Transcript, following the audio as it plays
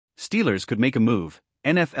Steelers could make a move.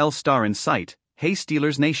 NFL star in sight. Hey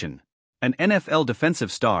Steelers Nation. An NFL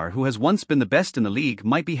defensive star who has once been the best in the league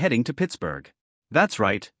might be heading to Pittsburgh. That's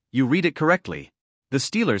right, you read it correctly. The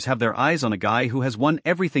Steelers have their eyes on a guy who has won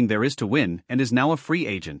everything there is to win and is now a free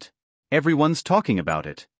agent. Everyone's talking about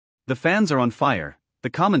it. The fans are on fire, the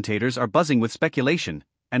commentators are buzzing with speculation,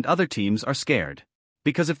 and other teams are scared.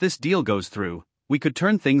 Because if this deal goes through, we could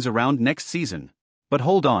turn things around next season. But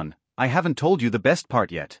hold on, I haven't told you the best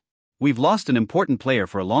part yet. We've lost an important player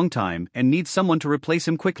for a long time and need someone to replace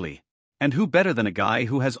him quickly. And who better than a guy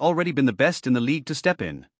who has already been the best in the league to step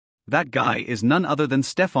in? That guy is none other than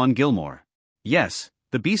Stephon Gilmore. Yes,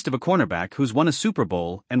 the beast of a cornerback who's won a Super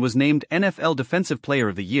Bowl and was named NFL Defensive Player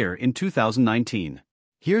of the Year in 2019.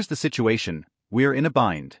 Here's the situation, we're in a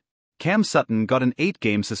bind. Cam Sutton got an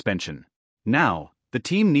 8-game suspension. Now, the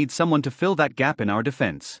team needs someone to fill that gap in our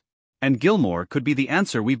defense. And Gilmore could be the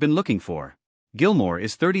answer we've been looking for. Gilmore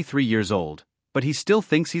is 33 years old, but he still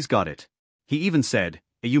thinks he's got it. He even said,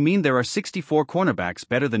 "You mean there are 64 cornerbacks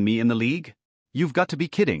better than me in the league? You've got to be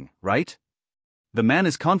kidding, right?" The man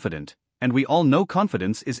is confident, and we all know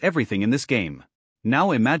confidence is everything in this game.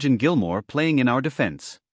 Now imagine Gilmore playing in our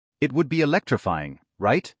defense. It would be electrifying,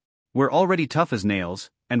 right? We're already tough as nails,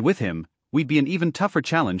 and with him, we'd be an even tougher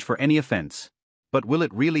challenge for any offense. But will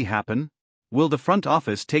it really happen? Will the front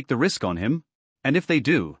office take the risk on him? And if they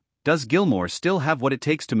do, does Gilmore still have what it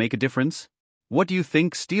takes to make a difference? What do you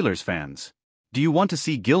think, Steelers fans? Do you want to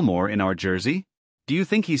see Gilmore in our jersey? Do you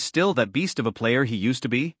think he's still that beast of a player he used to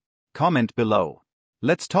be? Comment below.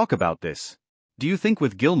 Let's talk about this. Do you think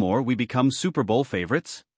with Gilmore we become Super Bowl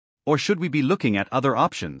favorites? Or should we be looking at other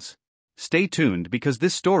options? Stay tuned because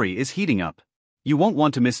this story is heating up. You won't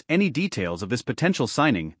want to miss any details of this potential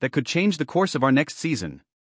signing that could change the course of our next season.